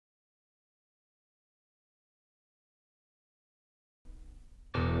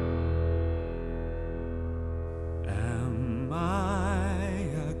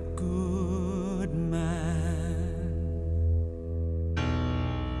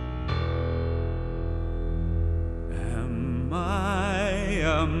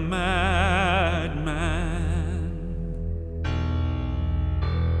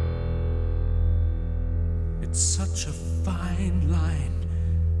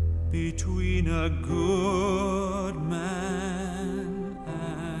between a good man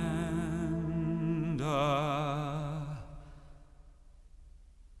and a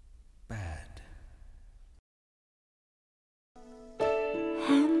bad.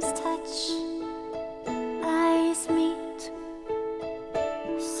 Hands touch, eyes meet,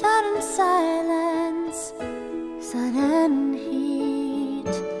 sudden silence, sudden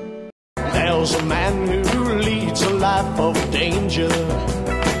heat. There's a man who leads a life of danger.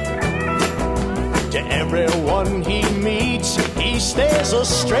 To everyone he meets, he stays a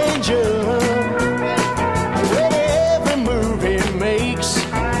stranger. With every move he makes,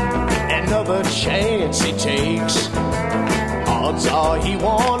 another chance he takes, odds are he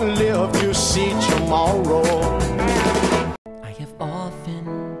won't live to see tomorrow. I have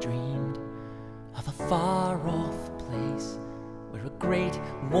often dreamed of a far-off place where a great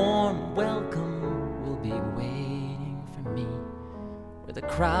warm welcome will be waiting for me, where the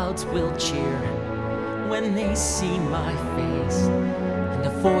crowds will cheer when they see my face, and a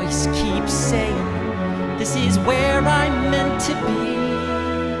voice keeps saying, this is where I'm meant to be.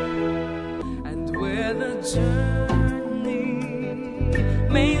 And where the journey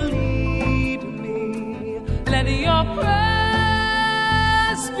may lead me, let your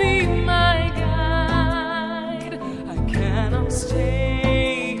prayers be my guide. I cannot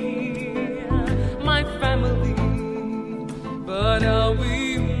stay here, my family, but I'll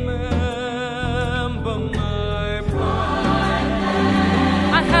remember my pride.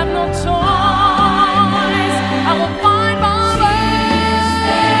 I have no choice, I will find my way.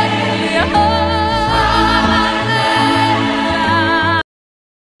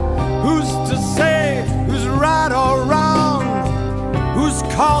 Who's to say who's right or wrong? Whose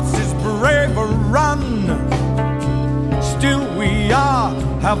cause is brave or run? Still we are,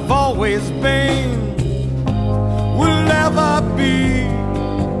 have always been, will never be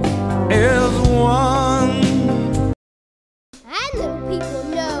as one. And little people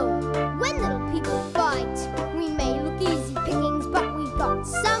know, when little people fight, we may look easy pickings, but we've got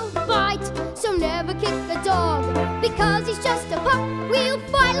some bite. So never kick the dog, because he's just a pup. We'll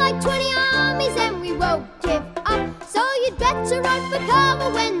fight like 20 armies and we won't give up. So you'd better run for cover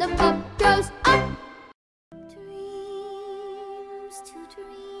when the pup goes up. Dreams to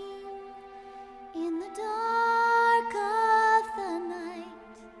dream in the dark of the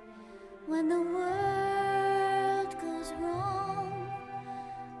night, when the world goes wrong,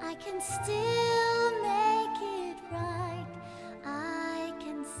 I can still make it right. I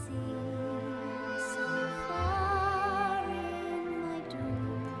can see so far in my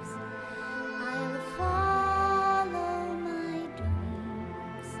dreams. I'll follow my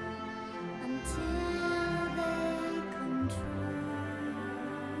dreams until they come true.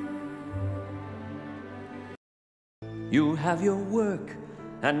 You have your work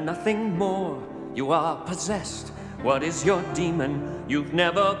and nothing more. You are possessed. What is your demon? You've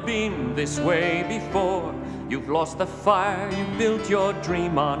never been this way before. You've lost the fire you built your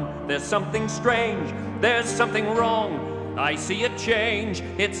dream on. There's something strange, there's something wrong. I see a change,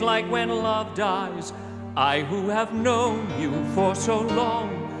 it's like when love dies. I who have known you for so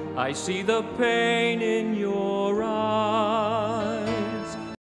long, I see the pain in your eyes.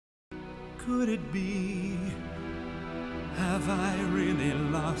 Could it be? Have I really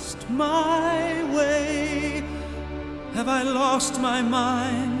lost my way? Have I lost my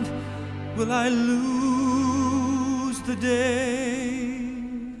mind? Will I lose the day?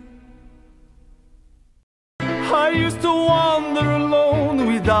 I used to wander alone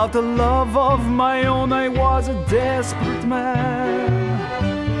without a love of my own. I was a desperate man.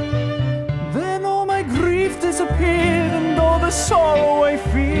 Then all my grief disappeared, and all the sorrow I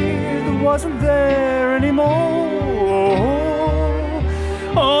feared wasn't there anymore.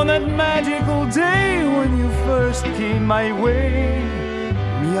 On that magical day when you first came my way,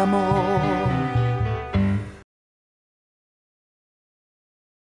 mi amor.